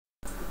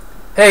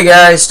Hey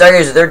guys,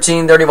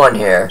 Stargazer1331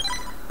 here,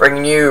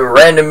 bringing you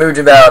random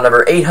Mugen battle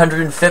number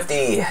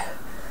 850.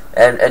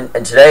 And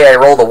today I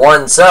rolled a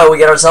 1, so we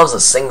get ourselves a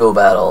single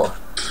battle.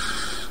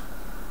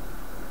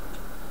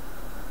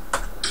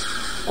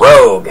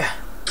 Rogue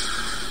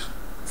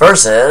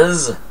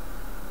versus...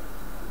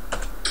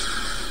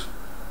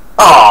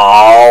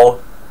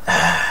 Aww.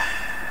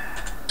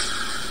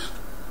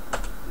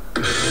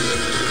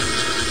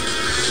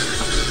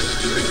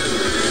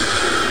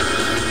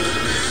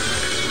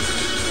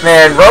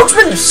 Man, Rogue's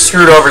been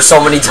screwed over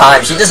so many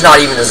times. She does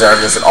not even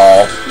deserve this at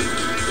all.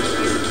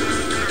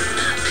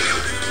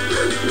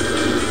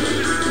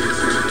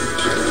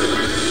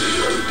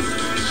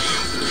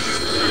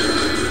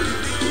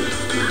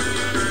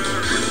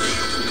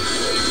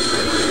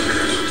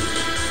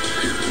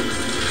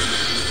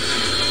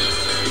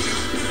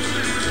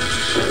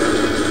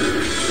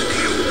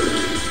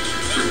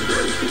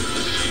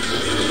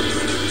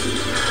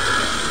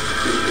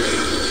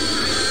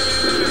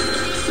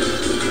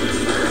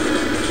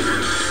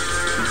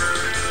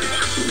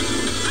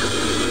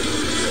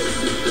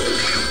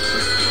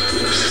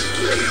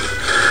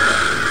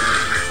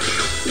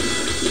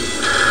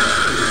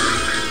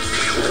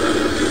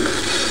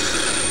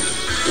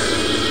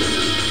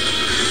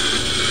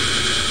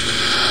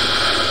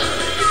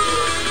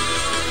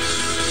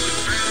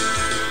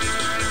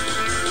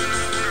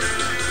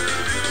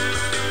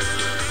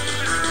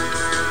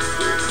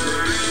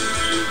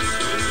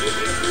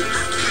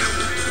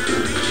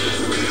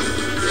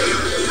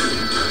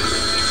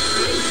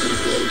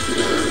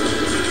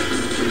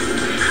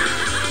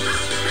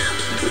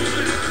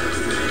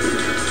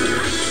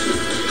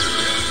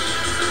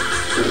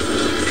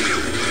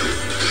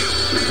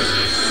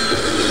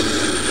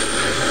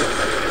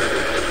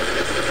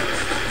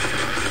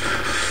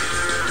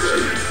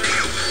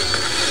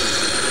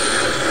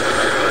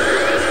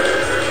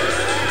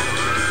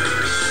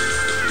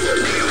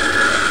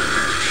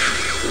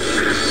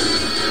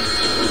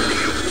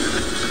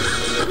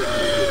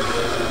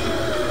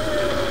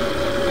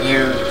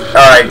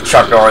 Alright,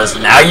 Chuck Norris,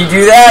 now you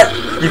do that?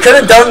 You could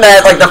have done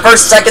that like the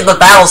first second the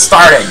battle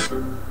started.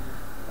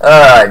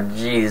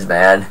 Jeez,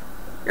 man.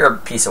 You're a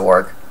piece of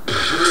work.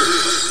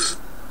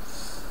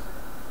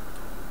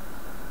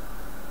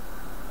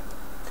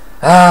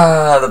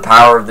 The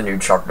power of the new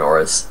Chuck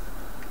Norris.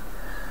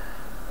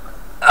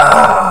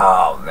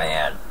 Oh,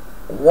 man.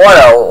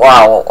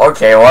 Wow,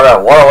 okay, what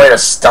a way to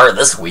start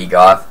this week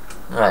off.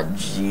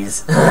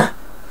 Jeez.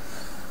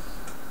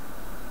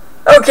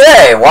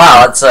 Okay,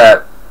 wow, that's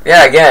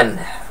yeah,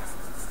 again,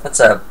 that's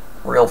a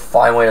real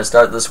fine way to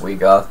start this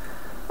week off.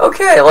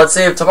 Okay, let's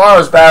see if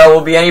tomorrow's battle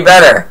will be any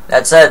better.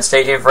 That said,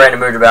 stay tuned for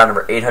random Mugen battle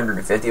number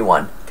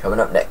 851 coming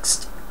up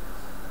next.